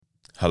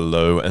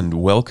Hello and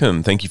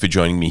welcome. Thank you for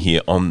joining me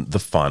here on the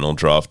Final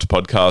Draft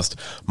podcast.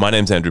 My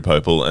name's Andrew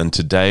Popel, and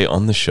today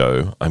on the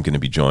show, I'm going to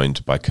be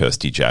joined by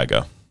Kirsty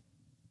Jagger.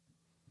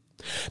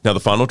 Now, the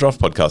Final Draft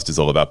podcast is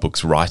all about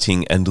books,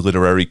 writing, and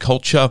literary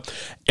culture.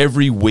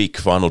 Every week,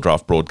 Final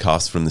Draft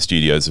broadcasts from the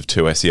studios of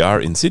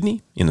 2SER in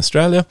Sydney, in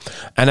Australia.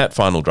 And at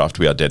Final Draft,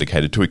 we are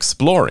dedicated to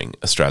exploring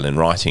Australian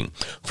writing,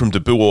 from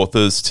debut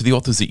authors to the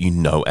authors that you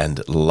know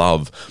and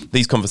love.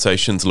 These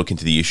conversations look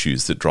into the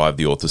issues that drive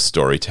the author's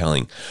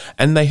storytelling,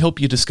 and they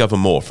help you discover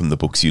more from the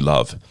books you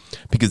love,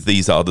 because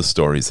these are the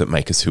stories that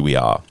make us who we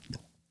are.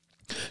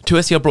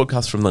 2SER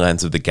broadcasts from the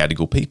lands of the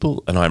Gadigal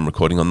people, and I'm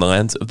recording on the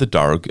lands of the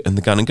Darug and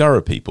the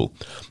Gundungurra people.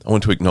 I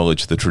want to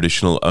acknowledge the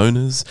traditional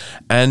owners,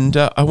 and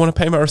I want to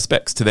pay my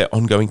respects to their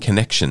ongoing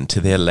connection to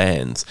their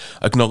lands,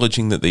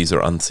 acknowledging that these are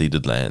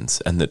unceded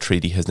lands and that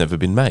treaty has never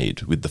been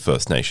made with the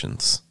First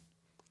Nations.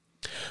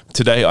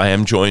 Today I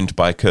am joined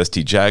by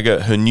Kirsty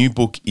Jagger. Her new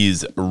book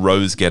is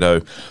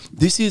Roseghetto.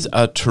 This is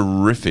a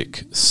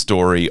terrific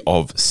story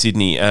of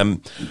Sydney.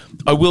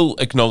 I will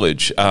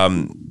acknowledge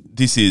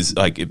this is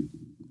like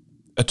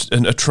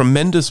a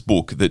tremendous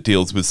book that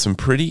deals with some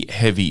pretty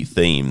heavy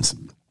themes.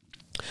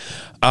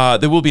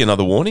 There will be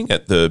another warning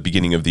at the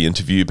beginning of the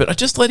interview, but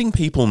just letting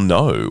people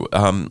know,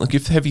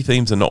 if heavy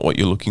themes are not what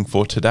you're looking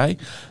for today,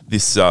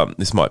 this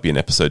might be an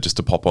episode just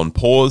to pop on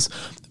pause.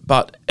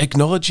 But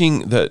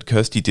acknowledging that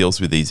Kirsty deals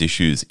with these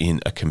issues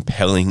in a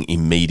compelling,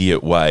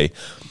 immediate way,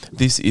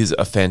 this is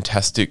a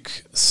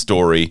fantastic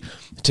story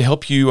to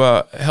help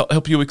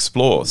you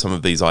explore some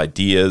of these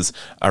ideas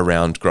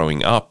around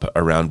growing up,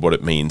 around what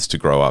it means to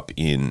grow up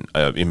in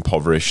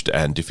impoverished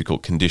and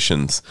difficult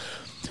conditions.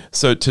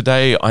 So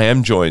today I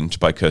am joined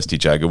by Kirsty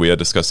Jagger. We are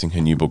discussing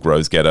her new book,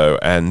 Roseghetto,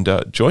 and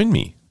join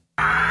me.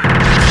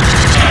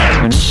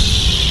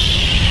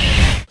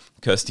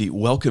 Kirsty,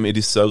 welcome. It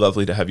is so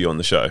lovely to have you on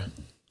the show.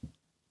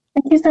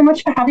 Thank you so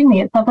much for having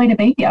me. It's lovely to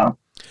be here.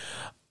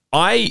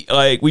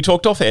 We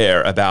talked off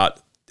air about,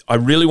 I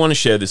really want to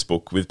share this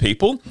book with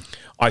people.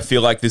 I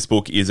feel like this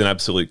book is an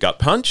absolute gut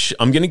punch.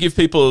 I'm going to give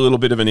people a little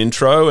bit of an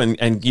intro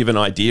and give an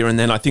idea, and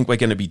then I think we're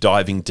going to be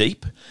diving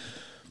deep.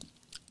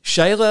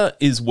 Shayla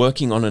is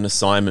working on an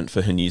assignment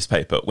for her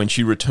newspaper when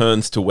she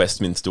returns to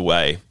Westminster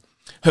Way.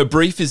 Her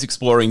brief is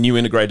exploring new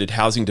integrated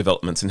housing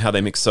developments and how they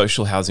mix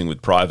social housing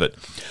with private.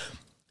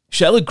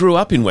 Shayla grew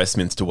up in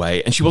Westminster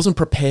Way, and she wasn't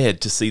prepared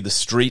to see the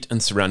street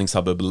and surrounding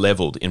suburb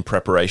levelled in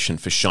preparation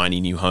for shiny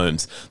new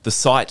homes. The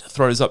site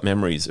throws up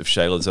memories of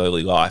Shayla's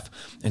early life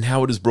and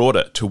how it has brought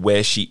her to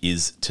where she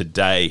is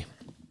today.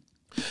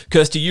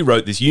 Kirsty, you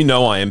wrote this. You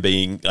know I am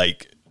being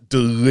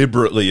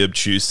deliberately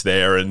obtuse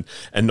there and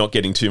not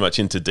getting too much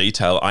into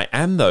detail. I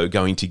am, though,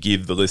 going to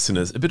give the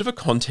listeners a bit of a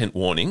content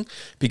warning,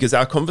 because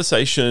our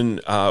conversation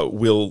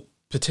will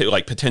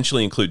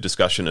potentially include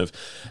discussion of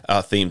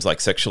themes like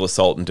sexual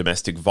assault and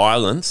domestic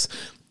violence.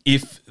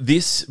 If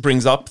this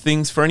brings up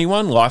things for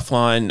anyone,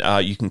 Lifeline,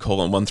 you can call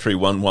on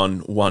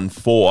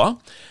 131114.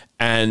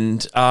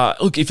 And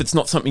look, if it's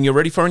not something you're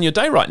ready for on your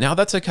day right now,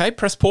 that's okay.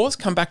 Press pause,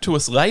 come back to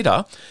us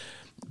later.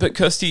 But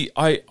Kirsty,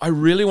 I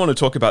really want to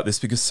talk about this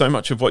because so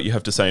much of what you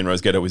have to say in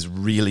Roseghetto is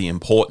really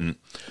important.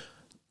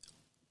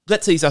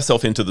 Let's ease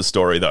ourselves into the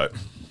story, though.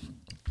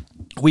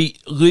 We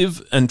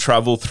live and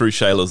travel through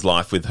Shayla's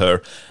life with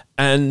her,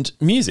 and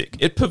music,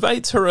 it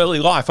pervades her early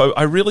life.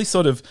 I really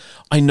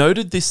I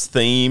noted this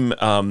theme,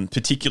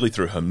 particularly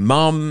through her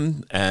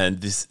mum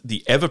and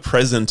the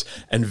ever-present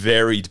and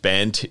varied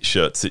band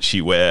shirts that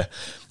she wear.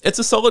 It's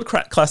a solid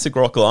classic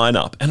rock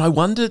lineup, and I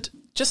wondered,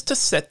 just to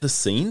set the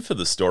scene for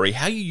the story,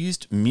 how you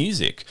used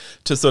music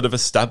to sort of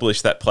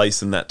establish that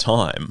place and that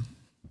time.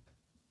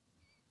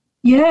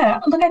 Yeah,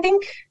 look, I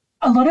think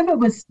a lot of it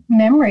was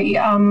memory.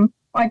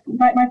 My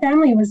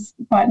family was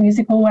quite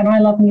musical, and I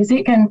love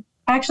music, and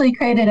I actually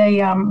created a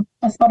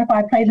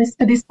Spotify playlist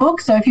for this book.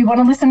 So if you want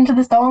to listen to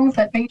the songs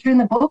that feature in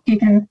the book, you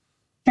can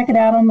check it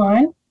out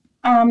online.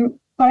 But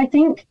I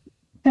think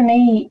for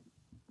me,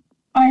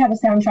 I have a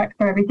soundtrack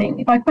for everything.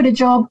 If I quit a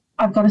job,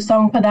 I've got a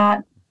song for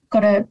that.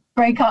 Got a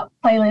breakup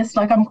playlist.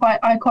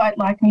 I quite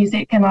like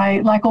music, and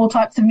I like all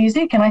types of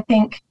music. And I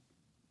think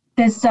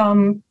there's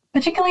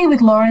particularly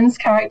with Lauren's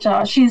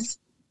character, she's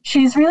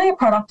really a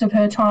product of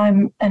her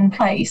time and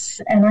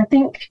place. And I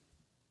think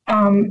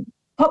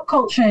pop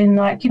culture in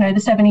the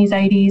 70s,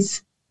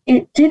 80s,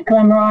 it did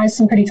glamorize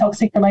some pretty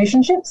toxic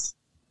relationships.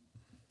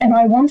 And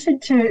I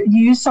wanted to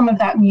use some of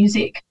that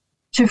music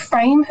to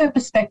frame her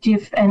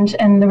perspective and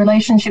the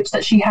relationships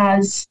that she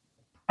has.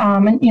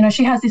 And,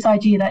 she has this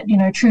idea that,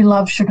 true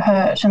love should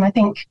hurt. And I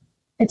think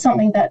it's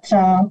something that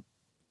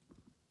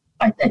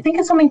I think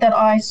it's something that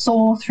I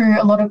saw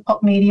through a lot of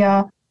pop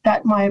media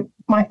that my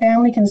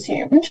family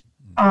consumed.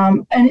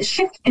 And it's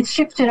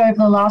shifted over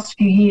the last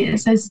few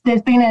years. There's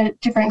been a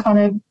different kind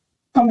of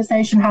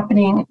conversation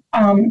happening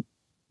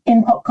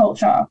in pop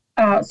culture.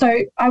 So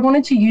I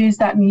wanted to use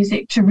that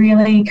music to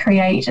really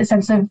create a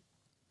sense of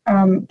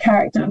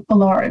character for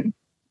Lauren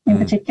in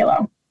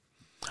particular.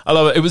 I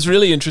love it. It was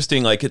really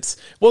interesting. Like it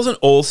wasn't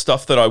all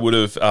stuff that I would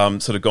have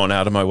sort of gone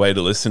out of my way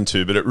to listen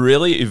to, but it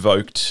really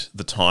evoked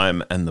the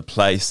time and the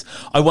place.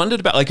 I wondered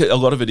about, like, a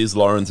lot of it is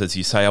Lauren's, as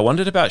you say. I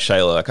wondered about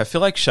Shayla. Like, I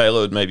feel like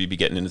Shayla would maybe be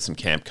getting into some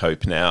Camp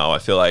Cope now. I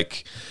feel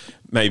like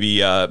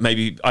maybe I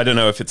don't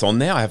know if it's on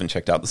there. I haven't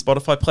checked out the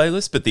Spotify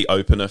playlist, but the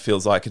opener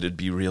feels like it'd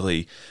be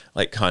really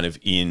like kind of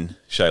in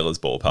Shayla's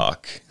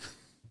ballpark.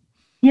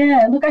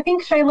 Yeah, look, I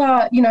think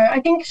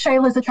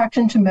Shayla's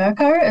attraction to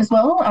Mirko as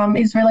well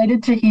is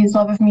related to his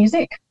love of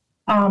music.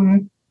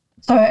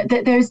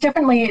 There's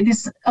definitely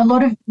a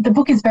lot of the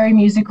book is very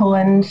musical,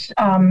 and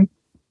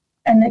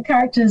the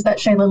characters that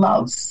Shayla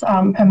loves,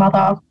 her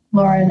mother,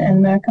 Lauren,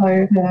 and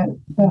Mirko,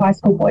 her high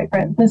school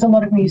boyfriend. There's a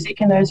lot of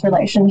music in those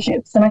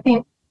relationships, and I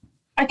think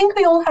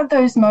we all have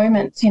those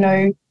moments,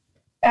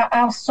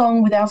 our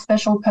song with our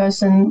special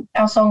person,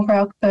 our song for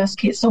our first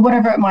kiss, or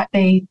whatever it might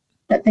be.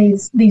 That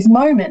these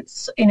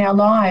moments in our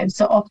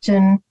lives are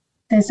often,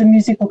 there's a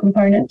musical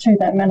component to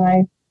them, and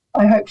I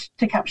hoped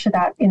to capture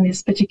that in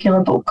this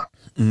particular book.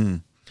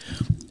 Mm.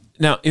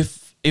 Now,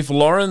 if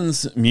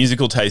Lauren's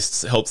musical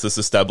tastes helps us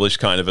establish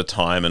kind of a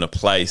time and a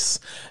place,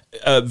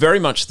 very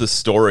much the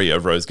story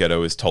of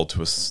Roseghetto is told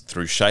to us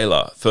through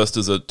Shayla, first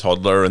as a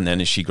toddler and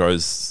then as she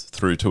grows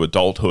through to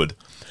adulthood.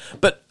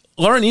 But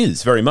Lauren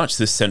is very much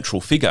this central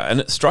figure, and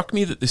it struck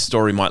me that this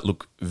story might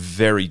look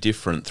very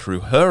different through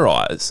her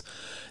eyes.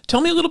 Tell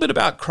me a little bit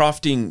about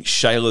crafting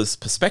Shayla's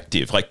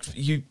perspective. Like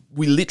we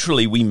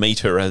meet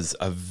her as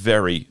a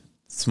very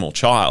small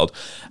child,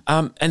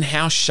 and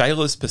how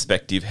Shayla's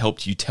perspective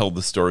helped you tell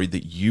the story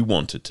that you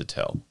wanted to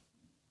tell.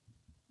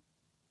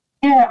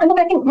 Yeah, and look,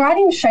 I think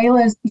writing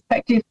Shayla's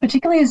perspective,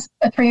 particularly as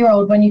a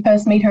 3-year-old when you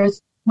first meet her,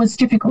 was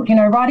difficult.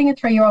 Writing a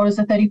 3-year-old as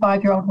a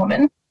 35-year-old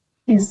woman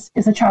is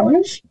a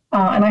challenge,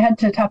 and I had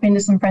to tap into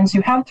some friends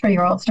who have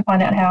 3-year-olds to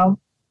find out how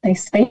they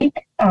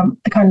speak,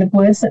 the kind of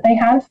words that they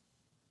have.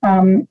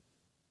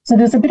 So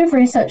there's a bit of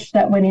research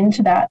that went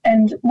into that.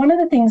 And one of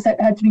the things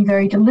that had to be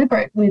very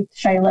deliberate with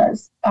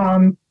Shayla's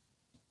kind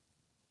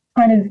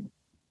of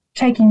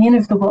taking in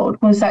of the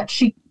world was that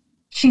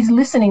she's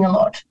listening a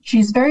lot.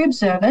 She's very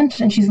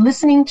observant, and she's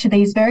listening to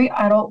these very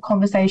adult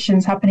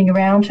conversations happening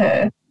around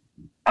her.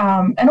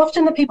 And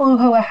often the people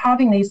who are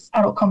having these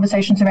adult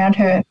conversations around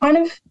her, kind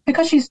of,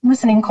 because she's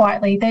listening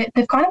quietly,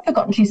 they've kind of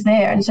forgotten she's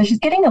there. And so she's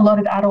getting a lot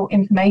of adult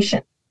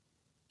information.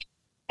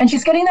 And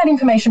she's getting that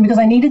information because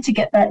I needed to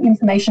get that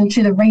information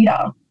to the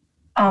reader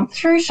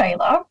through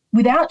Shayla,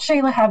 without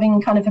Shayla having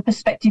kind of a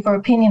perspective or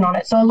opinion on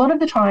it. So a lot of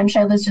the time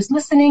Shayla's just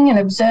listening and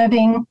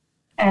observing,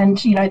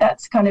 and,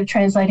 that's kind of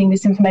translating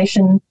this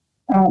information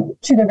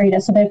to the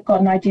reader so they've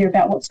got an idea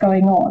about what's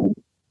going on.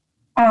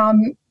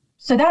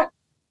 So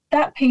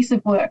that piece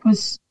of work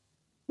was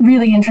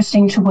really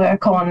interesting to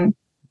work on.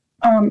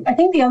 I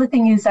think the other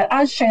thing is that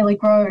as Shayla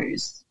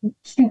grows,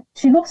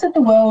 she looks at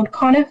the world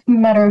kind of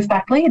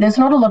matter-of-factly. There's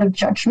not a lot of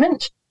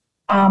judgment.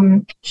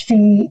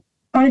 She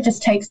kind of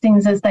just takes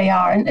things as they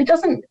are.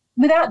 And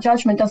without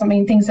judgment doesn't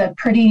mean things are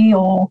pretty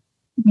or,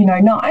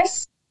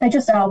 nice. They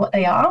just are what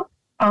they are.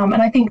 And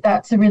I think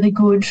that's a really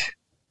good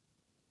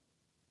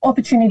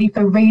opportunity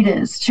for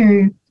readers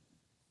to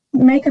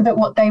make of it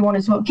what they want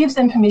as well. It gives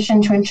them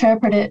permission to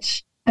interpret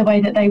it the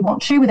way that they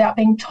want to without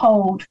being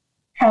told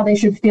how they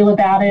should feel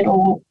about it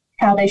or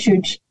how they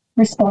should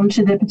respond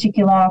to the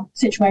particular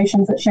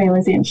situations that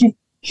Shayla's in.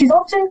 She's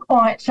often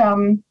quite, I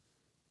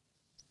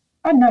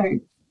don't know,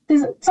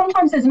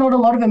 sometimes there's not a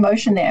lot of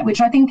emotion there,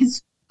 which I think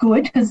is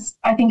good because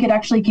I think it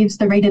actually gives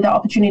the reader the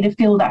opportunity to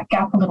fill that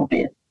gap a little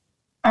bit.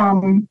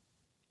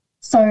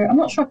 So I'm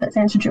not sure if that's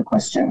answered your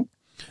question.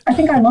 I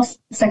think I lost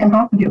the second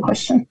half of your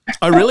question.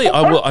 I really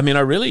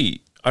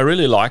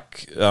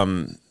like,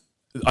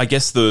 I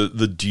guess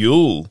the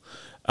dual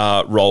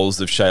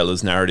roles of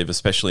Shayla's narrative,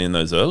 especially in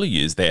those early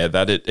years there,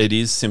 that it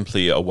is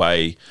simply a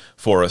way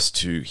for us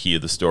to hear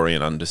the story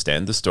and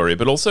understand the story,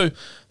 but also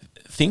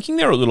thinking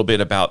there a little bit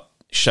about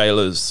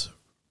Shayla's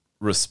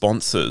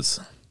responses.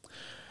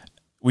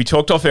 We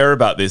talked off air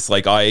about this.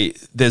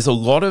 There's a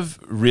lot of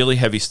really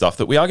heavy stuff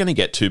that we are going to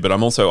get to, but I'm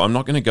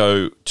not going to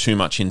go too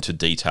much into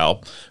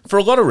detail for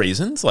a lot of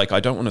reasons. I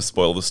don't want to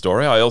spoil the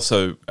story. I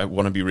also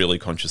want to be really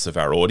conscious of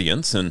our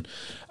audience, and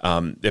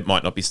it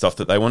might not be stuff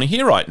that they want to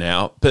hear right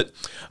now. But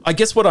I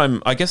guess what I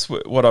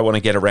want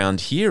to get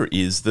around here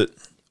is that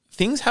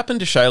things happen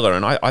to Shayla,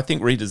 and I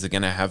think readers are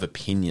going to have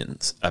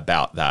opinions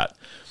about that.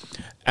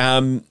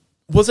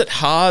 Was it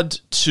hard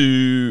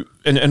to,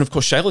 and of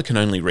course Shayla can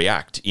only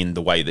react in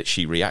the way that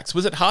she reacts,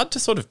 was it hard to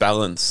sort of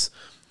balance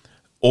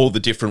all the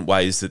different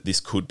ways that this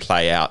could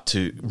play out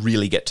to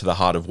really get to the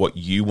heart of what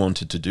you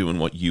wanted to do and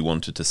what you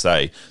wanted to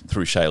say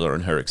through Shayla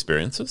and her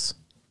experiences?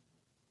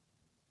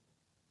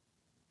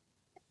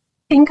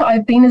 I think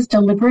I've been as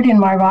deliberate in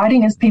my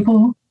writing as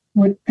people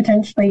would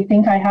potentially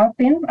think I have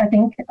been. I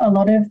think a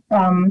lot of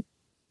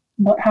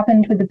what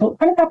happened with the book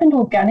kind of happened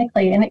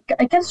organically, and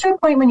it gets to a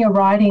point when you're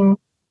writing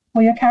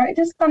where your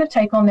characters kind of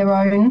take on their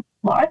own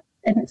life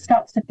and it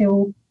starts to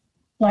feel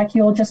like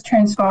you're just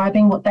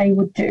transcribing what they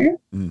would do.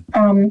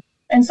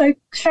 And so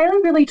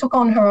Shayla really took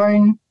on her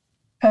own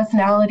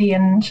personality,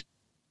 and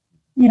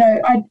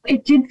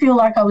it did feel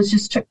like I was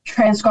just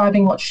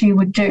transcribing what she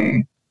would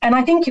do. And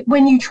I think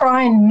when you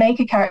try and make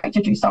a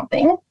character do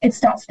something, it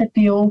starts to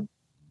feel,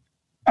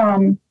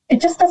 it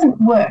just doesn't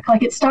work.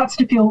 Like, it starts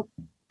to feel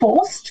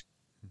forced.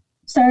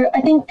 So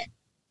I think,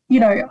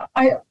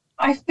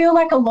 I feel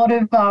like a lot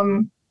of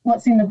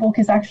what's in the book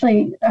is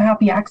actually a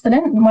happy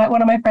accident.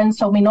 One of my friends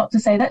told me not to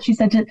say that. She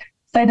said to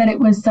say that it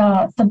was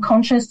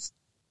subconscious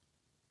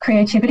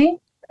creativity,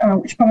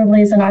 which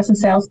probably is a nicer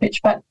sales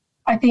pitch. But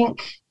I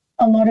think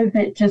a lot of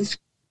it just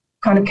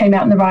kind of came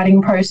out in the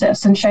writing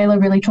process, and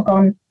Shayla really took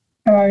on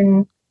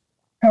her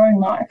own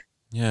life.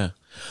 Yeah.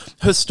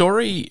 Her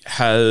story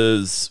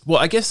has, well,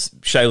 I guess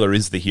Shayla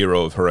is the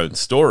hero of her own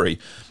story,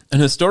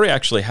 and her story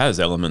actually has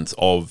elements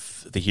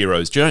of the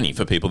hero's journey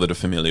for people that are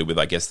familiar with,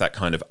 I guess, that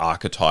kind of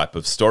archetype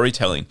of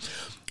storytelling.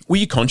 Were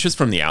you conscious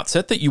from the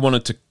outset that you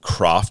wanted to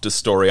craft a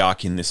story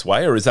arc in this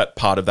way, or is that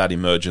part of that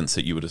emergence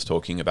that you were just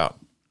talking about?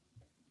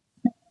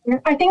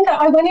 I think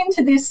I went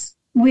into this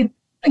with,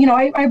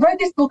 I wrote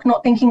this book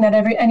not thinking that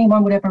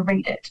anyone would ever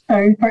read it.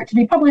 So for it to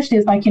be published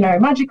is like,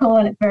 magical,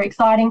 and it's very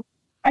exciting.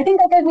 I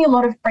think that gave me a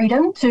lot of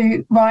freedom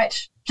to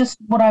write just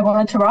what I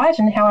wanted to write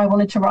and how I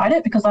wanted to write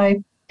it, because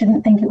I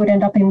didn't think it would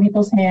end up in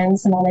people's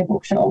hands and on their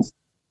bookshelves.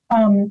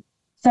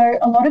 So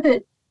a lot of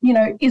it,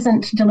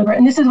 isn't deliberate.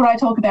 And this is what I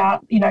talk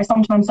about.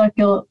 Sometimes I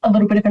feel a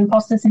little bit of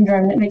imposter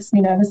syndrome, and it makes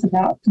me nervous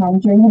about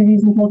doing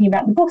interviews and talking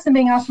about the books and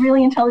being asked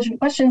really intelligent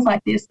questions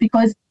like this,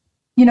 because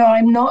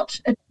I'm not,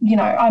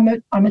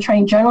 I'm a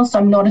trained journalist.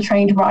 I'm not a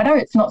trained writer.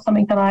 It's not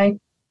something that I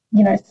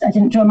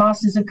didn't do a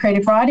master's of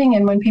creative writing.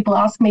 And when people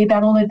ask me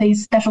about all of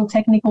these special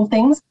technical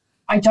things,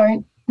 I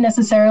don't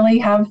necessarily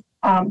have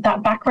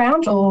that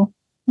background, or,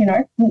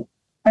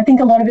 I think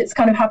a lot of it's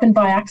kind of happened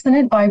by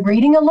accident, by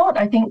reading a lot.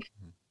 I think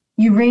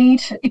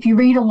if you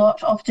read a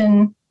lot,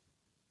 often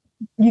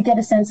you get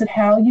a sense of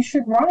how you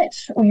should write,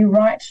 or you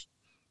write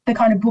the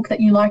kind of book that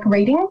you like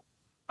reading.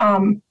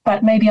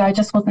 But maybe I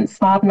just wasn't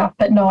smart enough.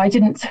 But no, I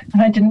didn't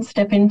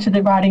step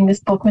into writing this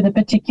book with a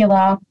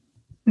particular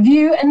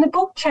view. And the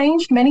book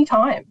changed many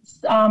times.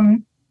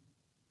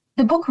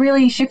 The book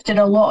really shifted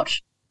a lot.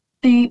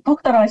 The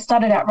book that I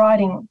started out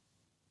writing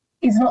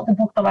is not the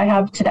book that I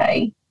have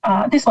today.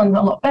 This one's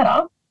a lot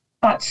better,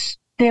 but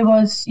there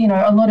was,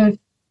 a lot of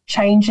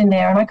change in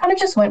there, and I kind of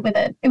just went with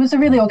it. It was a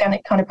really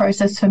organic kind of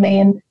process for me,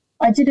 and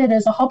I did it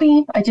as a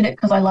hobby. I did it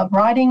because I love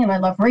writing and I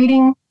love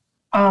reading.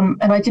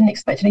 And I didn't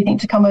expect anything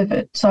to come of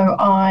it. So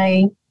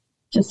I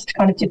just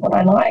kind of did what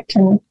I liked,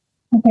 and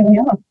here we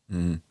are.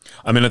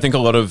 I mean, I think a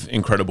lot of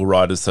incredible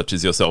writers such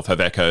as yourself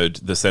have echoed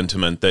the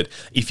sentiment that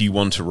if you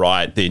want to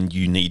write, then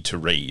you need to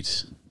read.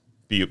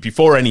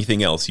 Before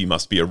anything else, you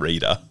must be a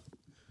reader.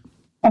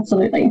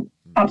 Absolutely.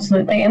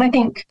 Absolutely. And I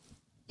think,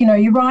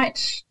 you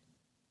write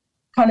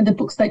kind of the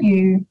books that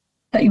you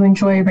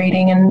enjoy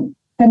reading. And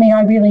for me,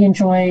 I really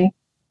enjoy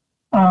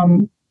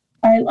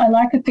I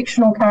like a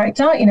fictional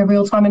character in a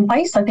real time and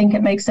place. I think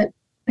it makes the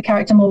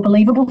character more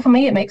believable for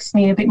me. It makes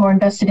me a bit more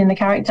invested in the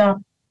character.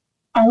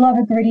 I love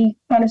a gritty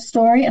kind of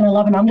story, and I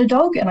love an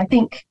underdog. And I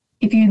think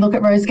if you look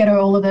at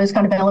Roseghetto, all of those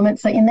kind of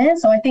elements are in there.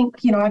 So I think,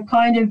 I've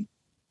kind of,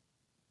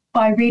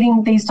 by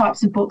reading these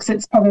types of books,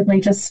 it's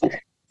probably just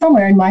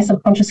somewhere in my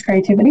subconscious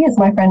creativity, as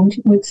my friend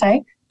would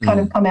say, kind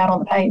of come out on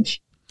the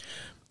page.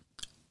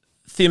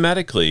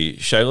 Thematically,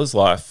 Shayla's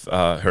life,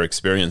 her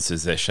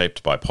experiences, they're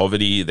shaped by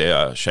poverty, they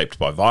are shaped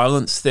by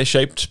violence, they're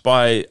shaped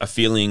by a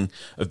feeling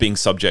of being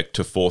subject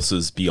to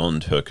forces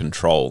beyond her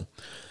control.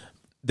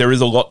 There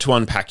is a lot to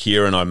unpack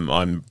here, and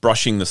I'm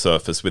brushing the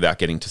surface without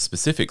getting to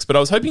specifics, but I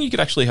was hoping you could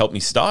actually help me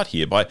start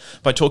here by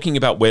talking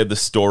about where the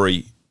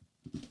story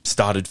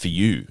started for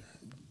you,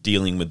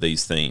 dealing with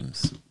these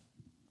themes.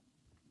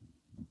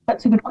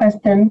 That's a good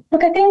question.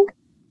 Look, I think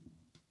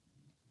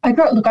I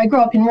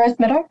grew up in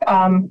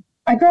Roseghetto.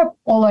 I grew up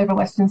all over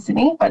Western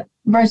Sydney, but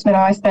Roseghetto,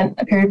 I spent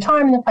a period of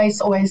time, and the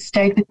place always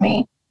stayed with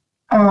me.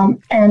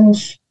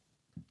 And,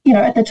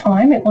 at the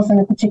time, it wasn't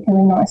a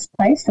particularly nice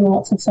place. There were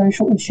lots of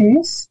social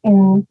issues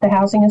in the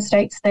housing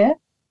estates there.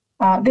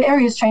 The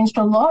area's changed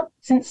a lot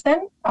since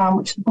then,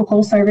 which the book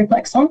also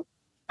reflects on.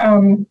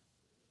 But,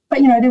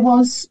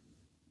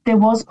 there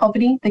was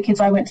poverty. The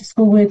kids I went to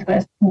school with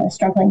were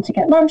struggling to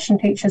get lunch, and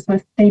teachers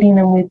were feeding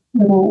them with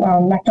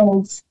little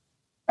McDonald's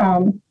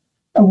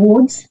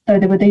awards. So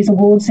there were these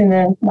awards in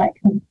the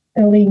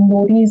early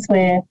noughties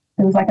where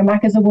there was a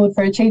Macca's award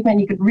for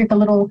achievement. You could rip a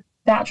little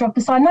voucher off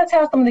the side, and that's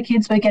how some of the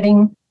kids were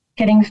getting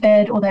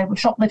fed, or they were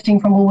shoplifting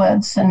from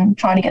Woolworths and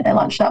trying to get their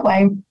lunch that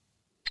way.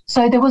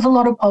 So there was a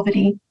lot of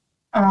poverty,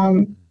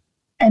 and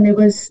there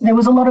was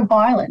a lot of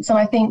violence. And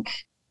I think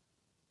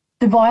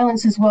the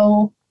violence as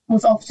well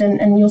was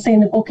often, and you'll see in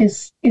the book,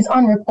 is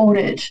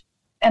unreported.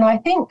 And I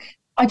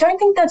don't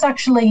think that's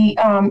actually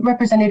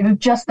representative of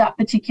just that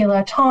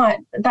particular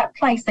time, that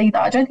place either.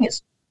 I don't think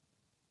it's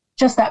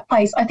just that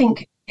place. I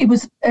think it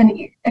was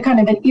a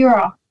kind of an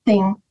era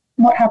thing.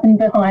 What happened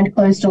behind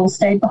closed doors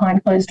stayed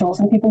behind closed doors,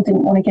 and people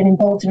didn't want to get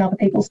involved in other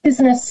people's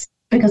business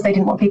because they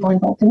didn't want people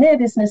involved in their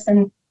business.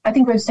 And I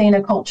think we've seen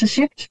a culture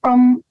shift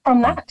from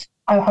that.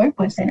 I hope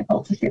we've seen a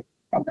culture shift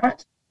from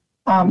that.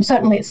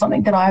 Certainly it's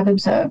something that I've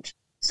observed.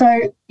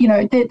 So,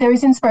 there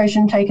is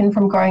inspiration taken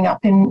from growing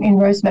up in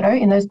Roseghetto,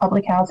 in those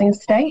public housing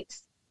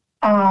estates.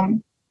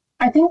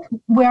 I think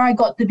where I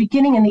got the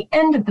beginning and the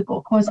end of the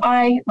book was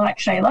I, like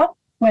Shayla,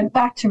 went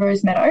back to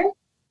Roseghetto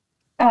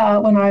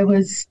when I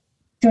was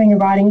doing a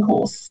writing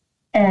course.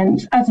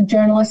 And as a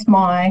journalist,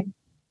 my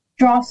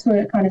drafts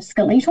were kind of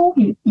skeletal.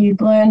 You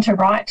learn to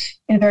write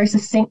in a very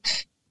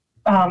succinct,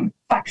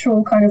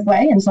 factual kind of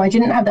way. And so I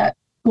didn't have that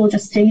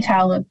gorgeous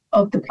detail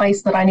of the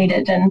place that I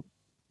needed. And,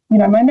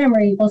 my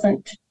memory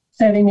wasn't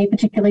serving me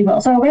particularly well.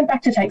 So I went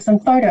back to take some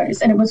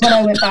photos. And it was when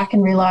I went back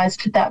and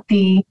realised that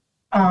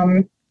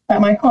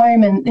that my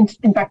home and,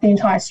 in fact, the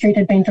entire street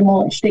had been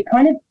demolished. It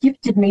kind of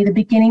gifted me the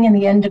beginning and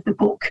the end of the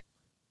book.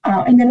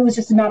 And then it was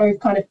just a matter of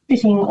kind of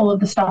fitting all of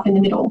the stuff in the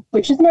middle,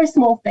 which is no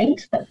small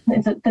feat.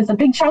 There's a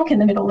big chunk in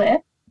the middle there.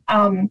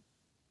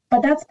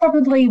 But that's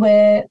probably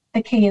where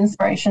the key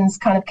inspirations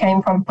kind of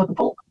came from for the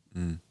book.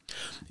 Mm.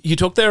 You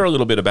talked there a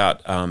little bit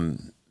about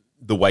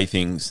the way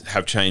things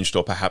have changed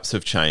or perhaps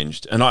have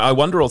changed. And I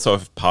wonder also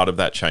if part of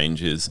that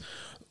change is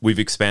we've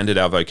expanded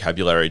our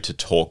vocabulary to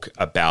talk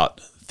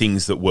about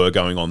things that were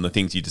going on, the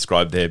things you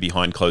described there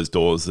behind closed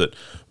doors, that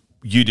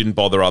you didn't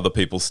bother other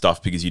people's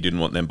stuff because you didn't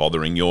want them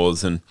bothering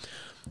yours. And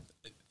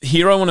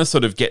here I want to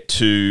sort of get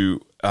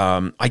to,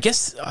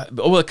 there's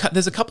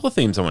a couple of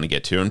themes I want to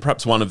get to, and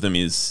perhaps one of them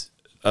is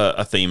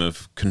a theme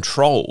of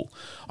control.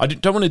 I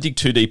don't want to dig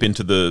too deep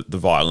into the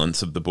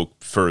violence of the book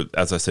for,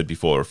 as I said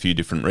before, a few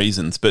different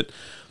reasons, but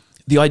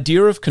the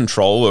idea of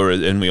control,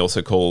 and we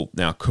also call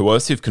now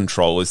coercive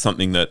control, is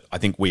something that I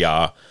think we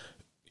are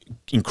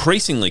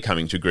increasingly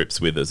coming to grips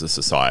with as a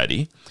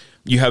society.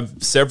 You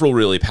have several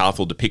really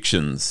powerful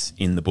depictions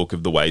in the book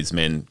of the ways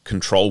men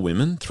control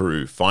women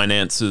through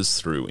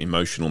finances, through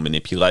emotional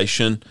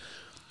manipulation.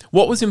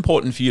 What was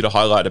important for you to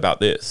highlight about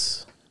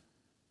this?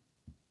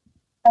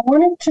 I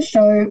wanted to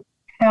show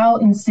how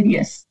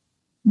insidious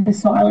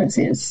this violence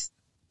is.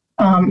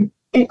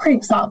 It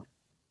creeps up,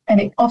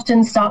 and it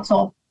often starts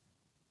off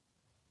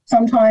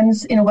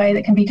sometimes in a way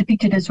that can be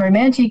depicted as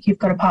romantic. You've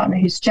got a partner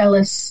who's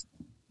jealous,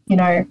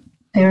 they're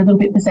a little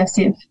bit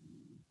possessive,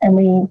 and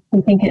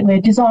we think we're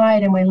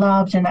desired and we're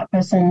loved, and that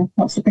person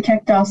wants to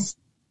protect us.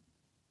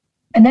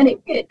 And then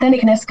it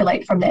can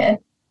escalate from there.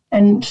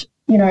 And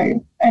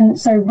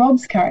so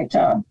Rob's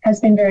character has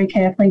been very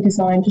carefully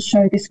designed to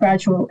show this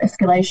gradual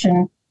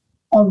escalation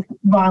of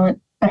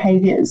violent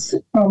behaviours,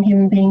 from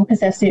him being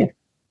possessive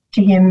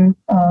to him,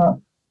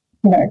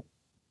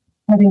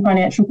 having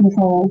financial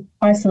control,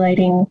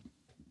 isolating,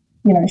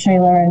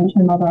 Shayla and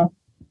her mother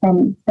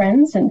from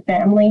friends and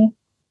family,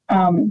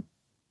 to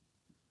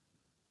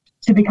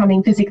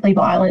becoming physically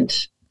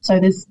violent. So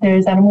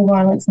there's animal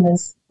violence and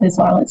there's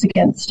violence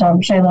against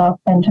Shayla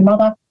and her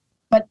mother.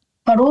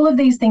 But all of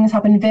these things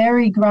happen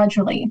very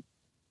gradually.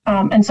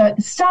 And so at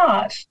the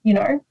start,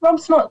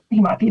 Rob's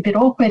he might be a bit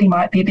awkward, he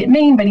might be a bit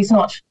mean, but he's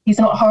not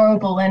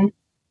horrible. And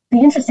the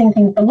interesting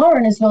thing for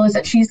Lauren as well is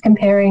that she's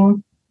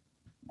comparing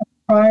a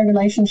prior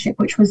relationship,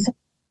 which was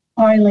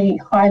highly,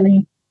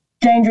 highly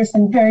dangerous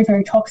and very,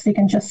 very toxic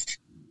and just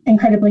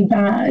incredibly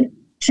bad,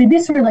 to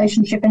this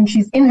relationship. And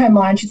she's in her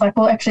mind, she's like,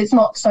 well, actually, it's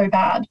not so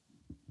bad.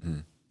 It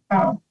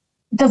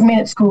doesn't mean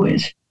it's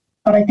good.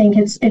 But I think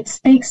it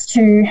speaks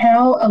to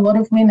how a lot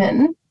of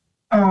women,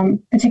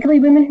 particularly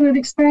women who have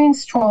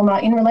experienced trauma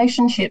in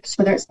relationships,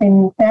 whether it's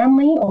been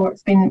family or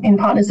it's been in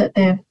partners that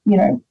they've,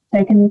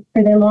 taken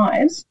through their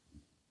lives,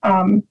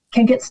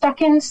 can get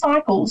stuck in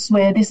cycles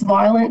where this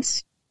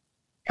violence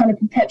kind of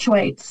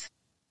perpetuates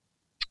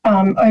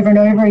over and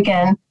over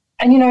again.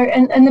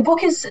 And, and the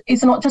book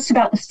is not just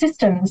about the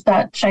systems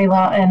that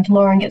Shayla and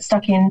Lauren get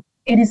stuck in,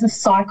 it is the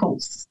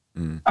cycles.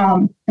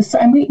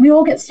 And we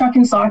all get stuck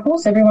in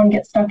cycles. Everyone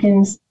gets stuck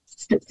in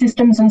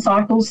systems and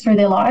cycles through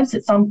their lives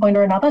at some point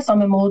or another.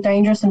 Some are more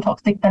dangerous and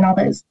toxic than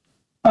others.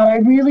 But I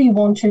really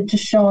wanted to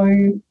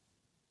show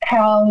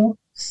how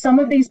some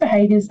of these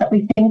behaviours that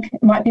we think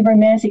might be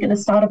romantic at the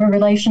start of a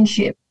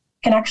relationship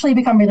can actually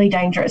become really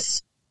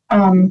dangerous.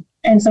 And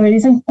so it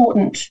is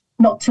important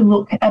not to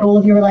look at all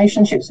of your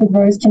relationships with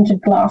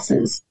rose-tinted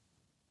glasses,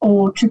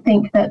 or to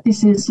think that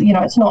this is,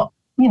 it's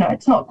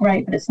not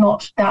great, but it's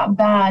not that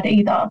bad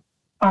either,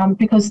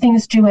 because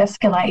things do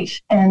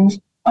escalate. And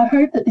I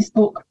hope that this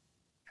book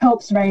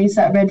helps raise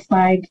that red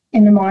flag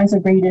in the minds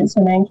of readers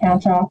when they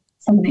encounter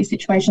some of these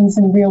situations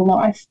in real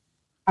life,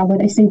 where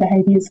they see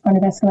behaviours kind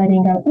of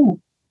escalating and go, ooh,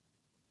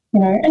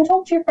 and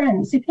talk to your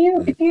friends. If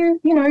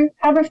you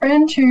have a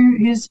friend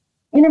who's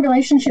in a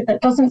relationship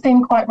that doesn't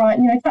seem quite right,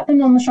 tap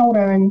them on the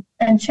shoulder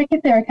and check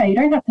if they're okay. You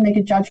don't have to make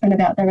a judgment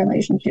about their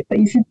relationship, but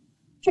you should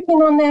check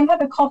in on them,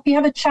 have a coffee,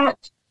 have a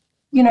chat,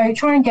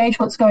 try and gauge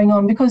what's going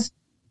on, because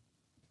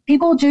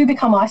people do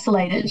become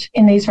isolated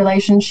in these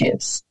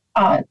relationships.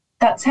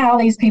 That's how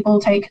these people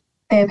take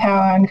their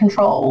power and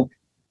control.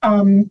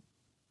 And,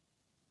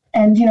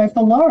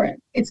 for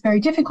Lauren, it's very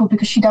difficult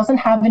because she doesn't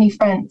have any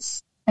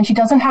friends and she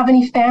doesn't have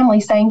any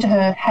family saying to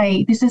her,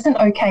 hey, this isn't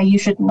okay, you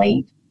should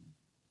leave.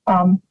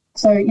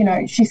 So,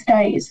 she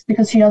stays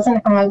because she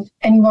doesn't have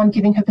anyone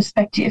giving her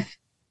perspective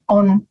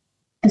on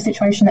the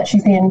situation that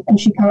she's in, and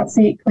she can't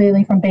see it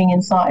clearly from being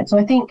inside. So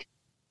I think,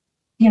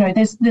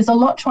 there's a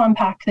lot to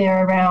unpack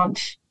there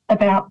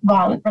about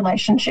violent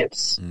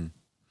relationships.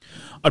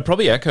 I'd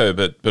probably echo,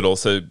 but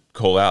also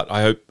call out,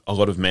 I hope a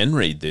lot of men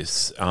read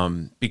this,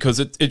 because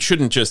it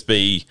shouldn't just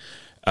be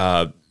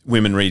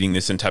women reading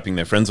this and tapping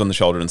their friends on the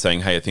shoulder and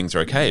saying, hey, things are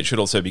okay. It should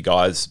also be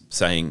guys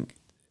saying,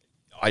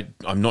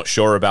 I'm not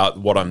sure about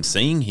what I'm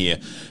seeing here.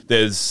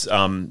 There's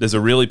a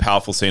really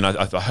powerful scene,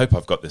 I hope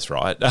I've got this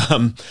right,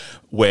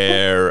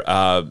 where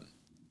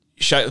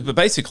but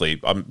basically,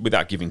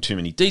 without giving too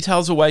many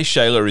details away,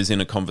 Shayla is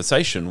in a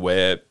conversation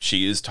where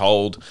she is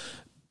told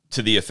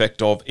to the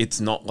effect of,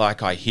 it's not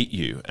like I hit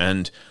you.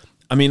 And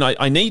I mean,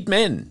 I need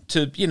men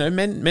to,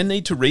 men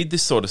need to read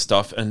this sort of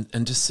stuff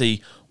and to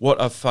see what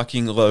a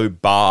fucking low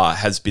bar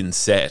has been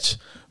set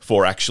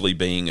for actually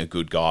being a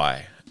good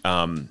guy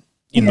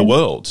in the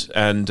world.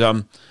 And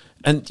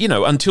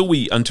until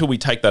we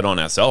take that on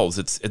ourselves,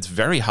 it's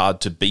very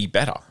hard to be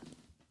better.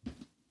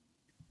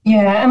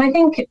 Yeah, and I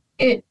think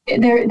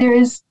there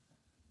is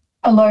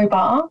a low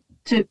bar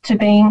to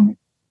being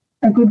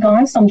a good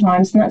guy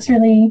sometimes, and that's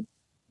really,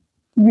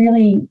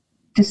 really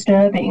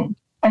disturbing.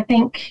 I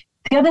think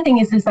the other thing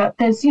is that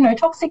there's,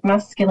 toxic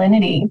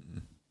masculinity.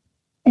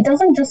 It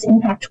doesn't just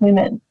impact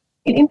women;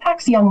 it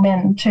impacts young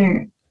men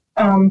too.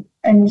 And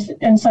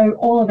so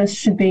all of us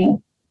should be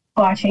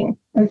fighting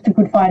the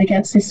good fight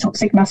against this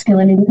toxic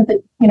masculinity,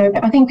 because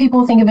I think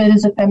people think of it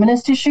as a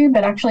feminist issue,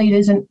 but actually it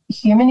is a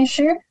human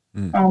issue.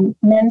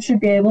 Men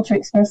should be able to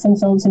express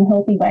themselves in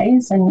healthy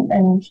ways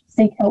and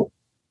seek help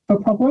for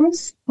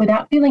problems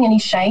without feeling any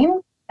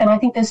shame. And I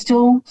think there's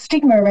still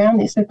stigma around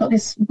this. We've got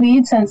this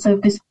weird sense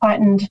of this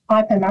heightened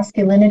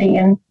hyper-masculinity,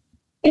 and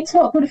it's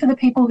not good for the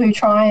people who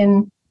try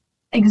and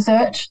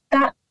exert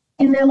that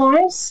in their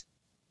lives.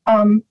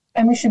 And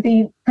we should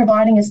be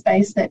providing a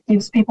space that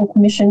gives people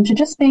permission to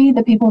just be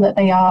the people that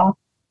they are,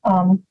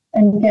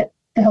 and get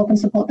the help and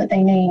support that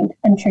they need,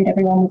 and treat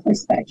everyone with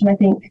respect. And I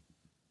think,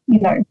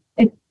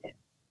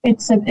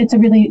 it's a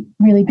really,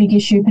 really big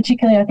issue,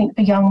 particularly I think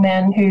for young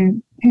men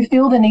who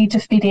feel the need to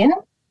fit in,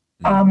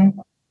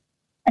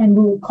 and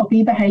will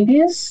copy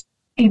behaviours,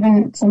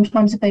 even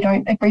sometimes if they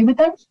don't agree with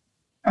them.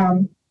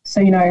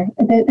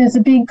 There's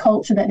a big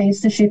culture that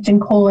needs to shift in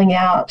calling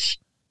out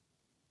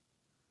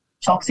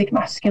toxic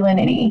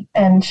masculinity,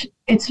 and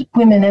it's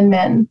women and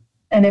men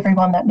and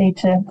everyone that need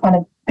to kind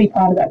of be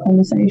part of that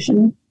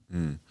conversation.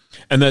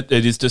 And that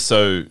it is just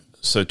so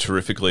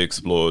terrifically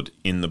explored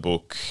in the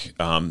book,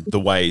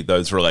 the way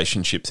those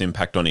relationships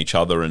impact on each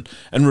other and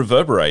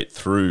reverberate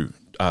through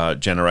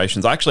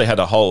generations. I actually had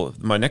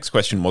my next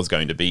question was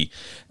going to be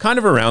kind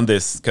of around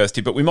this,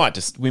 Kirsty, but we might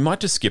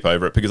just skip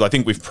over it, because I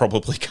think we've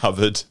probably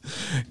covered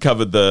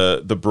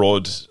the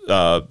broad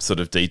sort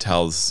of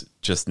details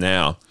just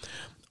now.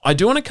 I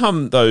do want to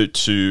come, though,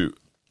 to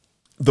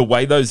the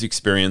way those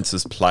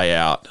experiences play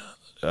out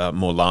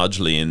more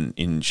largely in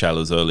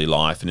Shayla's early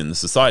life and in the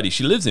society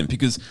she lives in,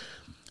 because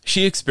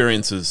she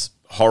experiences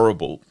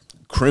horrible,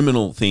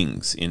 criminal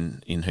things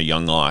in her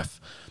young life.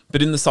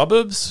 But in the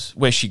suburbs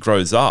where she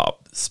grows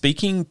up,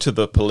 speaking to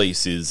the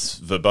police is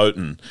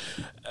verboten.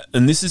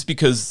 And this is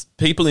because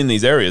people in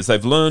these areas,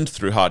 they've learned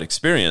through hard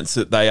experience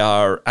that they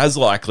are as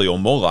likely or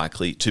more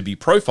likely to be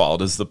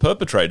profiled as the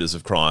perpetrators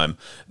of crime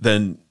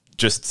than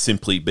just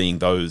simply being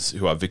those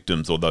who are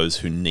victims or those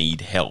who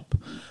need help.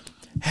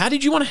 How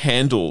did you want to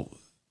handle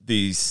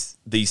these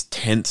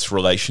tense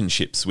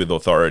relationships with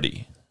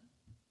authority?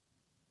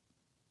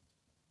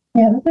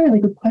 Yeah, that's a really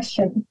good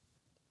question.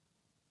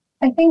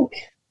 I think,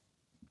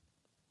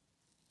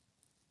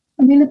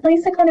 the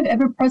police are kind of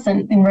ever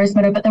present in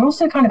Roseghetto, but they're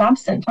also kind of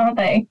absent, aren't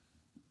they?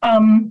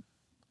 I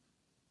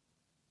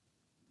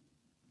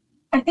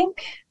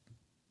think,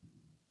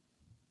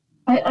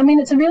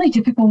 it's a really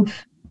difficult.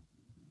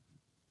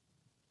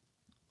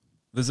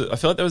 I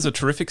feel like there was a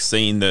terrific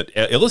scene that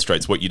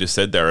illustrates what you just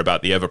said there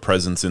about the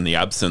ever-presence and the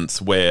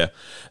absence, where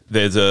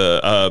there's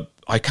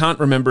I can't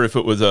remember if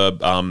it was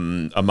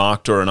a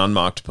marked or an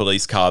unmarked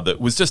police car that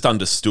was just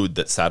understood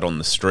that sat on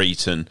the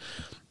street, and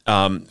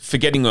I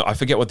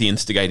forget what the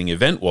instigating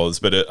event was,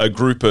 but a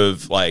group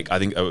of I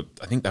think they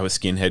were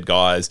skinhead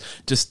guys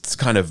just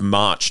kind of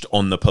marched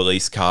on the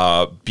police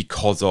car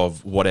because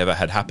of whatever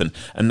had happened,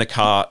 and the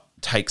car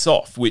takes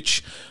off,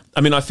 which,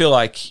 I feel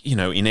like,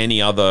 in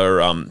any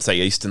other, say,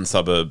 eastern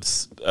suburb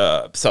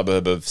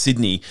of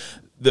Sydney,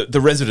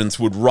 the residents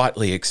would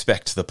rightly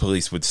expect the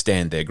police would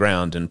stand their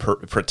ground and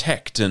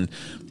protect. And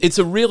it's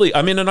a really,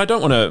 and I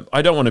don't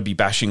want to be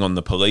bashing on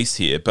the police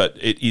here, but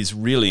it is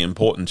really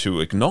important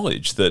to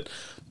acknowledge that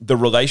the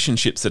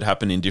relationships that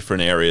happen in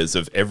different areas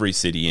of every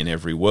city in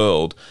every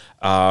world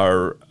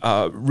are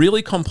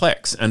really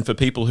complex. And for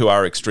people who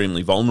are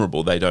extremely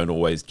vulnerable, they don't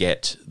always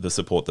get the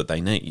support that they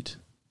need.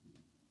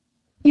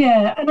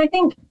 Yeah, and I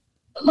think,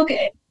 look,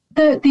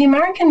 the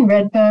American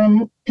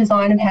Redburn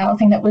design of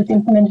housing that was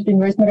implemented in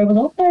Roseghetto was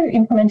also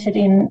implemented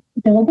in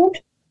Billwood,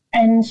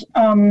 and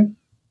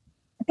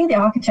I think the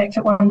architect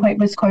at one point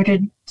was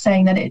quoted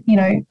saying that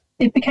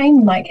it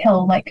became like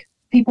hell, like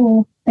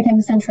people became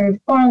the centre of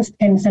violence,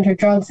 became the centre of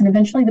drugs, and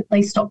eventually the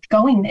police stopped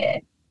going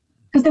there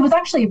because there was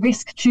actually a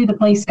risk to the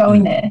police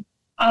going there.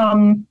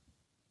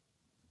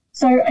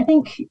 So I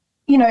think,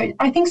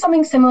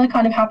 something similar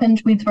kind of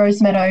happened with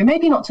Roseghetto,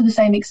 maybe not to the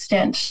same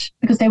extent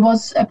because there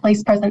was a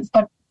police presence,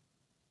 but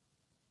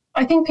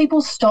I think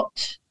people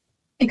stopped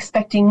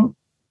expecting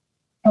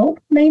help,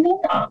 maybe.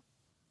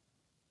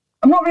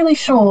 I'm not really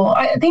sure.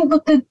 I think,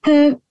 look,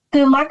 the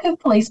lack of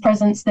police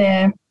presence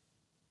there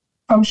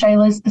from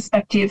Shayla's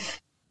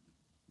perspective,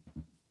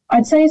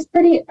 I'd say is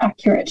pretty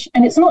accurate.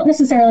 And it's not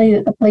necessarily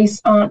that the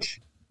police aren't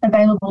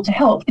available to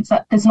help. It's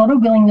that there's not a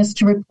willingness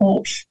to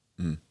report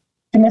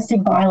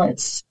domestic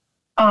violence.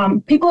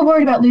 People are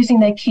worried about losing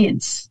their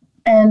kids,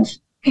 and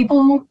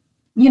people,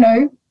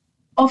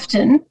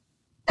 often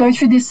go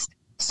through this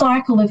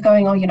cycle of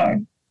going,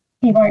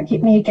 he won't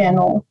hit me again,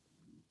 or,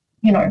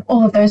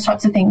 all of those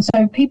types of things.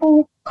 So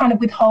people kind of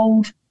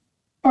withhold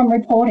from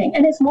reporting.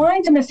 And it's why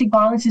domestic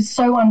violence is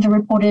so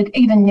underreported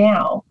even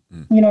now.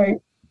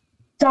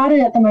 Data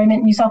at the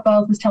moment, New South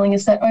Wales was telling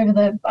us that over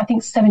the,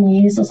 7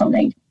 years or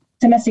something,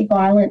 domestic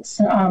violence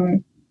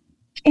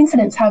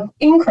incidents have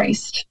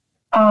increased,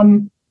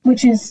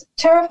 which is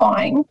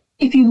terrifying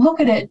if you look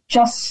at it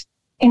just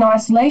in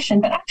isolation.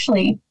 But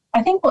actually,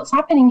 I think what's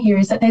happening here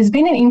is that there's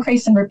been an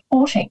increase in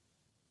reporting.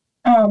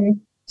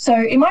 So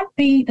it might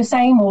be the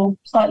same or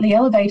slightly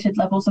elevated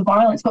levels of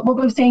violence, but what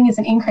we're seeing is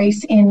an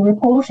increase in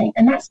reporting.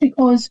 And that's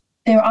because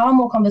there are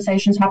more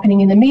conversations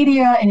happening in the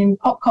media and in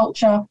pop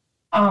culture.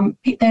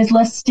 There's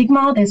less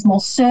stigma, there's more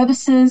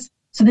services.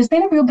 So there's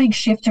been a real big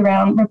shift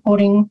around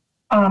reporting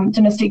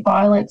domestic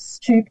violence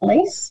to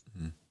police.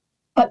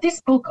 But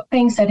this book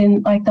being set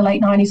in like the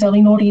late 90s,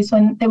 early noughties,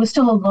 when there was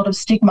still a lot of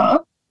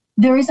stigma,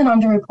 there is an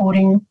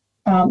underreporting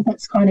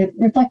that's kind of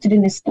reflected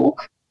in this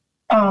book.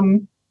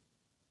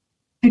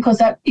 Because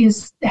that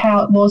is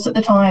how it was at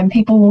the time.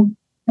 People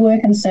were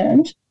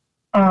concerned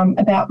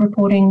about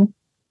reporting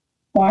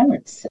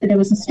violence. There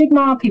was a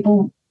stigma.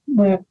 People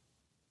were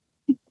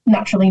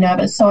naturally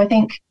nervous. So I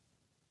think,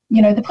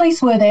 the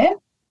police were there.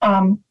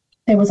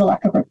 There was a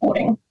lack of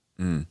reporting.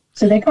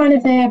 So they're kind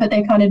of there, but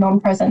they're kind of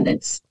non-present.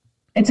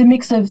 It's a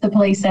mix of the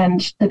police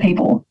and the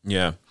people.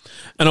 Yeah.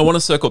 And I want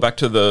to circle back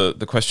to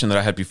the question that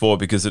I had before,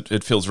 because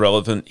it feels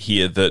relevant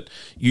here, that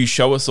you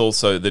show us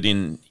also that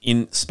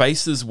in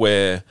spaces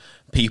where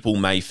people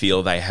may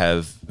feel they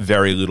have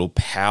very little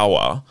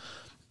power,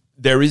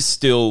 there is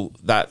still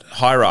that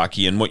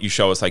hierarchy. And what you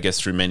show us, I guess,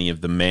 through many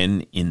of the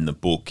men in the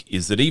book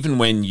is that even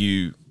when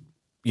you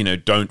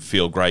don't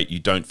feel great, you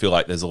don't feel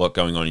like there's a lot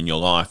going on in your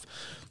life,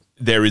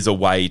 there is a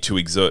way to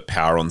exert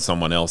power on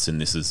someone else. And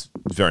this is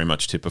very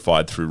much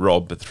typified through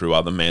Rob, but through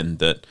other men,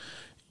 that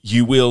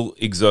you will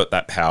exert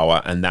that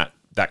power, and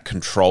that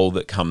control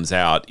that comes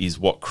out is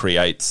what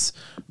creates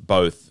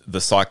both the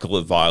cycle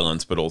of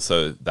violence, but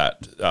also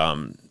that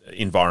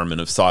environment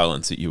of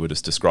silence that you were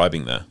just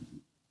describing there.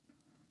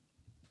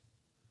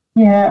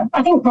 Yeah,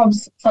 I think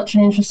Rob's such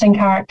an interesting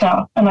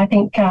character, and I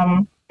think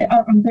I'm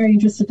very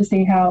interested to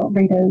see how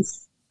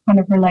readers kind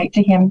of relate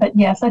to him. But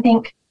yes, I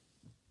think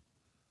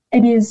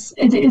it's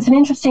an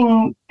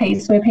interesting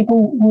piece where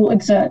people will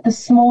exert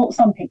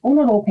some people,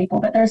 not all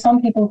people, but there are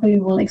some people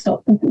who will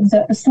exert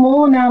a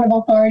small amount of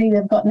authority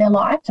they've got in their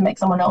life to make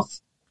someone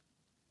else.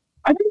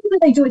 I don't think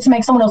that they do it to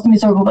make someone else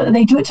miserable, but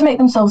they do it to make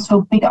themselves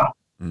feel bigger.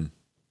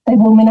 They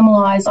will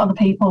minimize other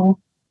people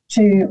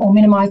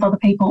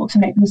to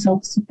make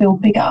themselves feel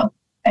bigger.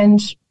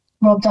 And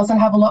Rob doesn't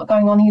have a lot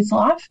going on in his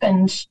life,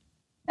 and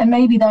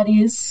maybe that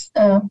is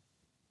a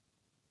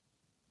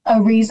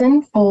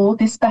reason for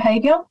this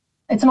behaviour.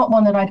 It's not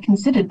one that I'd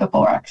considered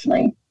before,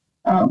 actually.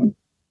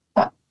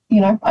 But,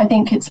 I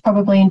think it's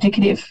probably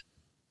indicative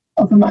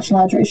of a much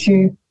larger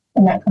issue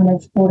in that kind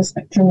of broader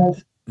spectrum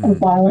of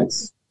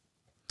violence.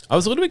 I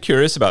was a little bit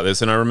curious about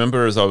this, and I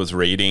remember as I was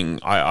reading,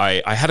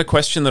 I had a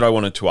question that I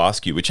wanted to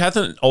ask you, which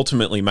hasn't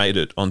ultimately made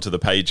it onto the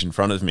page in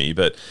front of me,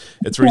 but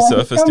it's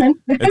resurfaced.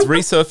 It's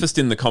resurfaced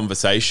in the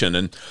conversation,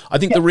 and I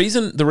think the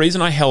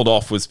reason I held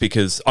off was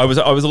because I was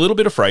a little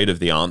bit afraid of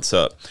the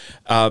answer,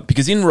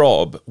 because in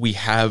Rob we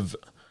have,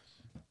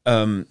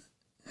 in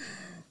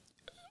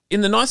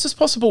the nicest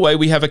possible way,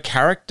 we have a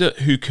character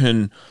who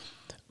can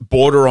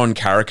border on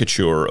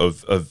caricature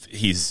of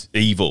his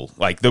evil,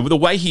 like the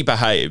way he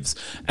behaves.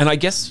 And I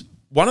guess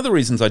one of the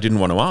reasons I didn't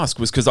want to ask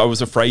was because I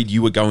was afraid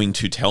you were going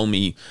to tell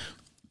me,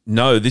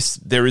 no,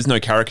 there is no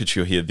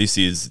caricature here. This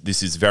is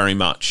very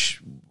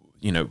much,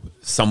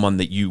 someone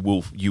that you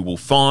will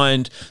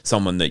find,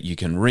 someone that you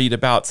can read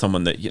about,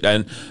 someone that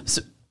and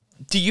so,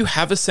 do you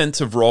have a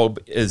sense of Rob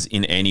as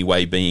in any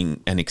way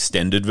being an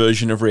extended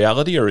version of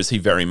reality, or is he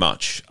very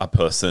much a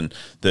person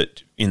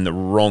that in the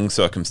wrong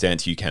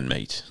circumstance you can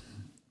meet?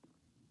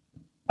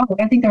 Oh,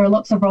 I think there are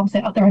lots of Robs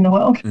out there in the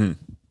world.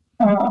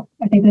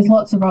 I think there's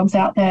lots of Robs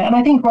out there, and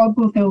I think Rob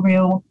will feel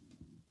real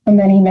for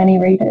many, many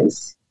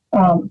readers.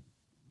 So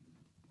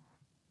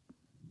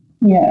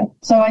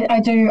I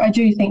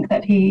do think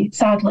that he,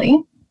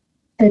 sadly,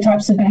 the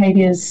types of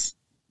behaviours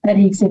that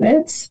he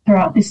exhibits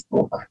throughout this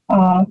book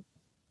are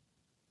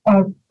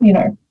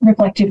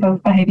reflective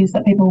of behaviours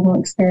that people will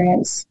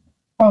experience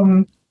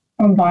from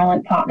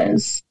violent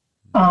partners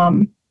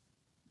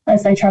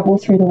as they travel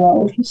through the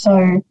world.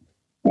 So,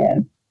 yeah,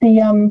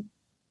 in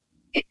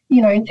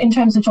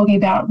terms of talking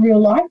about real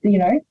life,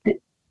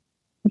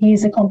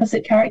 he's a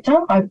composite character.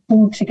 I've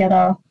pulled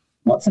together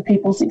lots of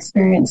people's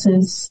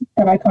experiences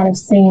that I kind of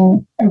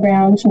seen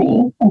around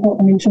me and brought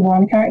them into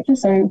one character.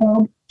 So,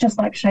 well, just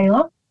like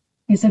Shayla,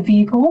 is a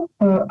vehicle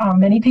for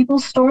many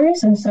people's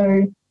stories. And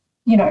so,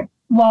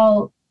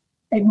 while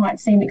it might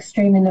seem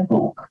extreme in the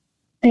book,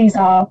 these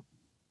are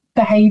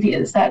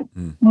behaviours that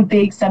would be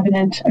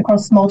exhibited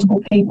across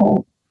multiple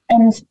people.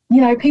 And,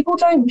 people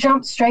don't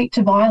jump straight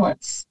to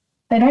violence.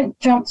 They don't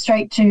jump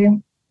straight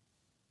to,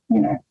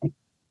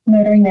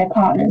 murdering their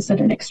partners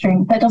at an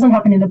extreme. That doesn't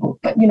happen in the book.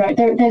 But,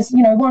 there's,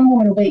 one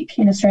woman a week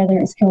in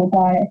Australia is killed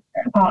by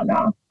a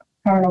partner,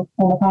 current or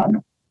former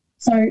partner.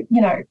 So,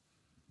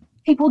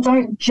 people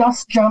don't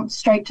just jump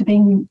straight to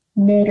being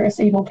murderous,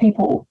 evil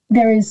people.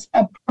 There is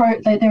a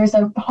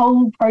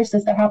whole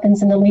process that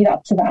happens in the lead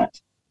up to that.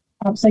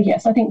 So,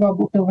 yes, I think Rob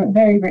will feel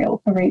very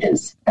real for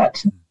readers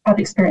that have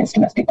experienced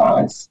domestic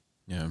violence.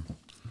 Yeah.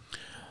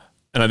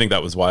 And I think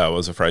that was why I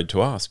was afraid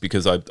to ask,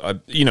 because I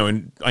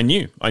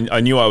knew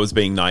I was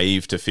being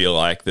naive to feel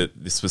like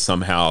that this was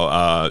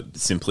somehow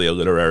simply a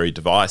literary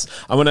device.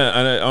 I want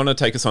to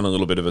take us on a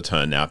little bit of a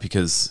turn now,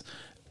 because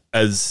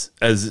as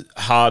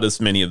hard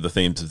as many of the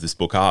themes of this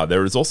book are,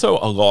 there is also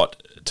a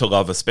lot to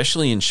love,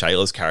 especially in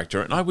Shayla's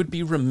character. And I would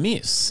be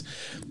remiss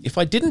if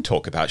I didn't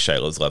talk about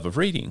Shayla's love of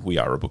reading. We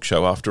are a book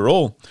show after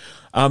all.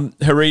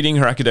 Her reading,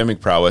 her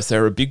academic prowess,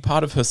 they're a big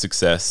part of her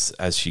success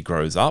as she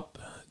grows up.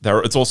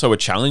 It's also a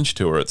challenge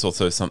to her. It's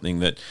also something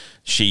that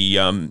she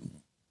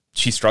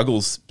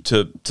struggles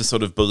to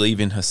sort of believe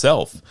in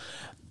herself.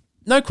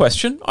 No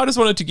question. I just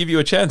wanted to give you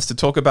a chance to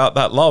talk about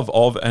that love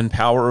of and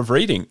power of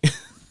reading.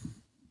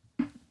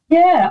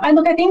 Yeah, I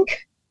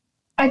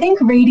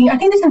think reading, I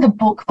think this is a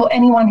book for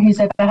anyone who's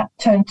ever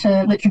turned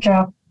to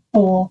literature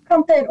for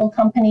comfort or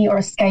company or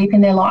escape in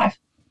their life.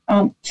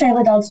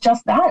 Shayla does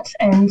just that,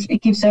 and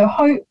it gives her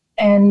hope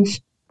and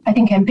I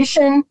think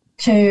ambition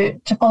to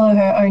follow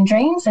her own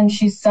dreams. And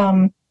she's,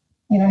 her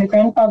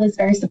grandfather's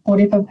very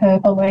supportive of her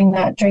following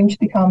that dream to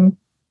become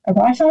a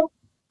writer.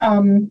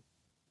 And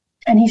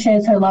he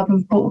shares her love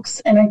of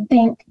books. And I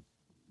think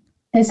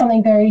there's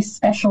something very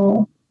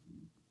special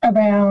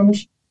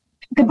around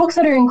the books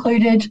that are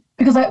included,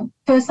 because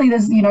firstly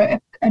there's,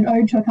 an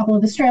ode to a couple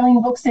of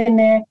Australian books in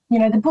there.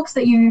 The books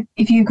that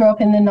if you grew up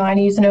in the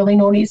 90s and early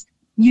noughties,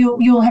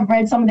 you'll have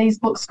read some of these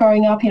books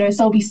growing up,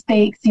 Selby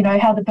Speaks,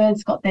 How the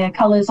Birds Got Their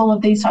Colours, all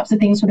of these types of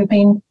things would have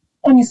been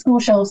on your school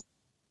shelves.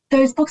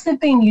 Those books have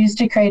been used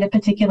to create a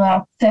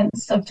particular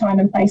sense of time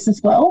and place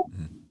as well.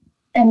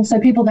 And so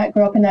people that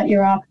grew up in that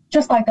era,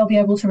 just like they'll be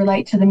able to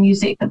relate to the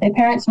music that their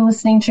parents were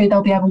listening to,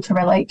 they'll be able to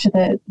relate to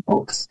the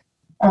books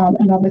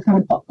and other kind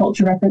of pop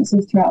culture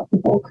references throughout the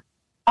book.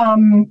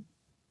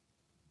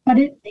 But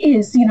it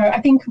is, I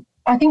think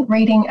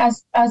reading,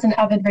 as an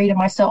avid reader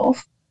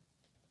myself,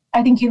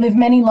 I think you live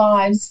many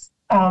lives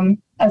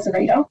as a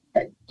reader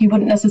that you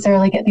wouldn't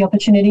necessarily get the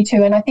opportunity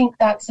to. And I think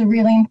that's a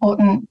really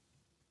important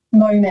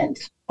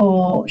moment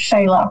for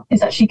Shayla, is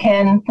that she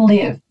can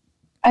live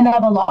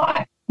another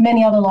life,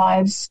 many other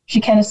lives.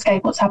 She can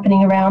escape what's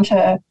happening around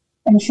her,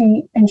 and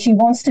she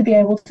wants to be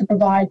able to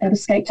provide that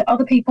escape to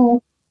other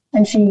people.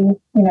 And she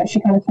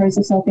kind of throws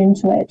herself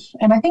into it.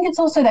 And I think it's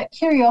also that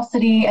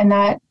curiosity and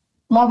that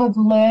love of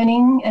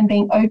learning and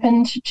being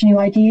open to new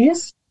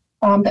ideas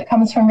that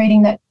comes from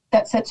reading that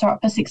sets her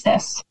up for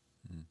success.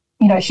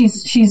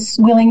 She's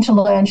willing to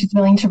learn, she's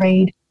willing to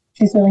read,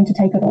 she's willing to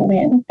take it all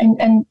in.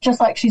 And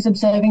just like she's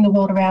observing the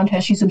world around her,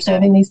 she's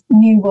observing these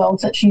new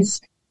worlds that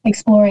she's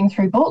exploring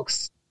through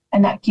books,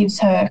 and that gives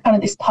her kind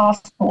of this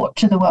passport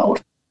to the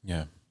world.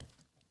 Yeah.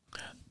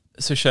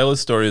 So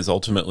Shayla's story is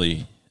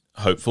ultimately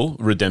hopeful,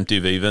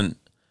 redemptive even,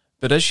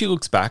 but as she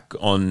looks back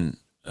on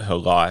her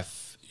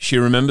life, she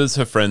remembers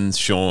her friends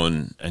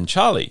Sean and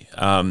Charlie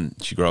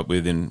she grew up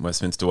with in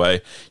Westminster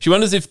Way. She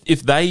wonders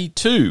if they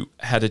too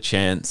had a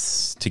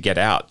chance to get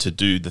out to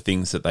do the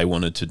things that they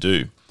wanted to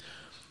do.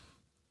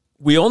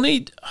 We all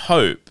need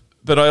hope,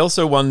 but I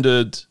also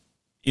wondered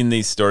in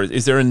these stories,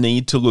 is there a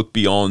need to look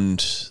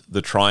beyond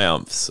the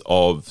triumphs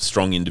of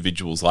strong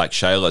individuals like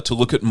Shayla, to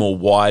look at more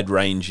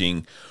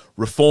wide-ranging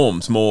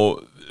reforms,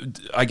 more,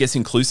 I guess,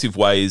 inclusive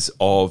ways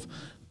of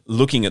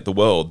looking at the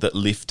world that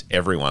lift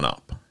everyone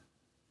up?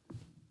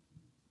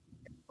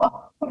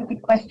 Oh, what a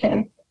good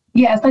question.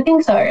 Yes, I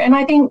think so. And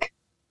I think,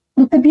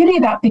 look, the beauty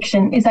about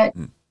fiction is that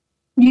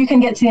you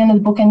can get to the end of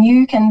the book and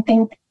you can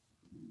think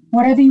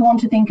whatever you want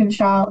to think of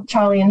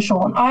Charlie and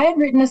Sean. I had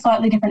written a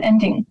slightly different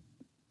ending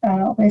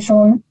where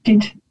Sean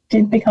did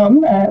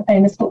become a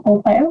famous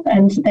football player,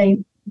 and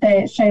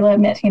Shayla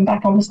met him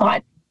back on the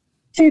side.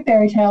 Too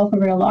fairy tale for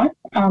real life.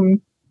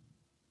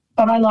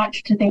 But I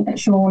liked to think that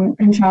Sean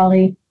and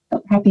Charlie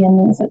got happy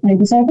endings that they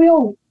deserve. We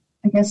all,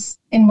 I guess,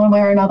 in one way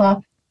or another,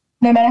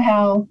 no matter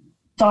how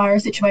dire a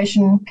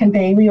situation can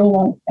be, we all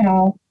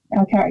want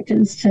our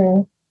characters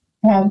to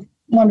have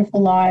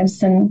wonderful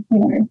lives, and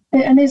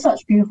and they're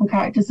such beautiful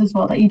characters as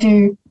well that you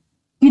do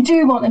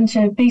want them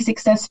to be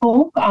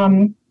successful.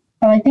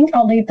 But I think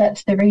I'll leave that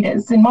to the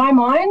readers. In my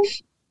mind,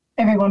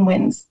 everyone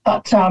wins,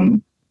 but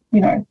I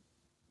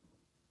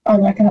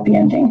like a happy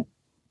ending.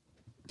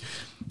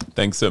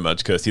 Thanks so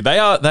much, Kirsty. They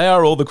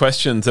are all the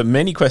questions, and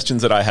many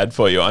questions that I had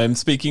for you. I am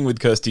speaking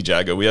with Kirsty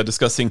Jagger. We are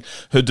discussing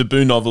her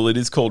debut novel. It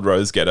is called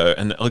Roseghetto,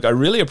 and I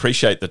really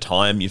appreciate the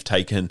time you've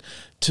taken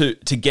to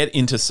get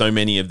into so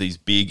many of these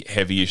big,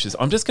 heavy issues.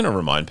 I'm just going to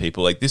remind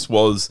people, this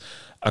was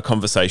a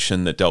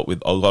conversation that dealt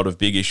with a lot of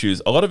big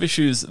issues, a lot of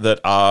issues that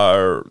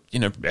are,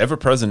 ever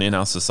present in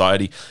our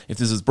society. If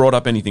this has brought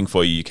up anything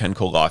for you, you can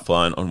call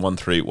Lifeline on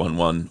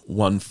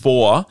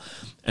 131114.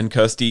 And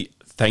Kirsty,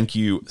 thank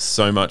you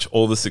so much.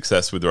 All the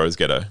success with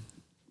Roseghetto.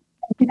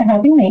 Thank you for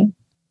having me.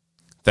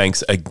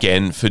 Thanks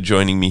again for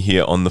joining me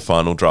here on the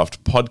Final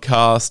Draft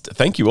podcast.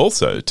 Thank you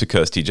also to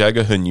Kirsty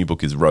Jagger. Her new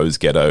book is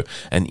Roseghetto,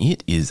 and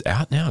it is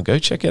out now. Go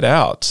check it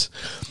out.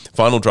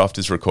 Final Draft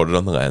is recorded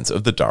on the lands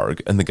of the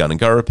Darug and the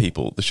Gundungurra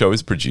people. The show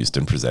is produced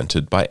and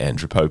presented by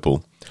Andrew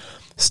Popel.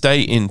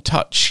 Stay in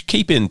touch.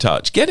 Keep in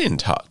touch. Get in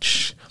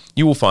touch.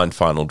 You will find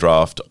Final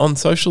Draft on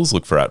socials.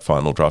 Look for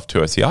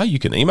 @FinalDraft2SER. You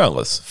can email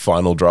us,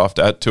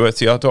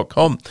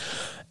 finaldraft@2ser.com.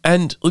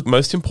 And look,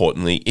 most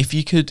importantly, if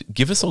you could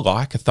give us a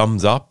like, a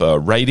thumbs up,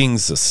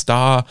 ratings, a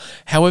star,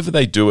 however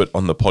they do it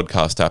on the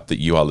podcast app that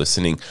you are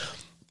listening,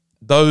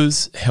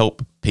 those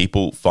help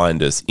people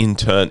find us. In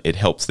turn, it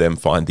helps them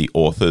find the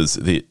authors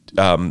that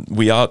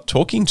we are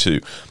talking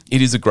to.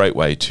 It is a great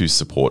way to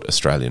support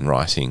Australian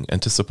writing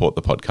and to support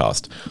the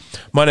podcast.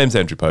 My name's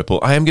Andrew Popel.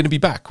 I am going to be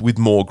back with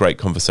more great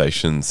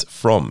conversations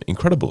from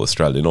incredible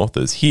Australian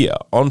authors here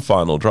on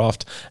Final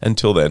Draft.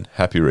 Until then,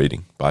 happy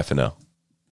reading. Bye for now.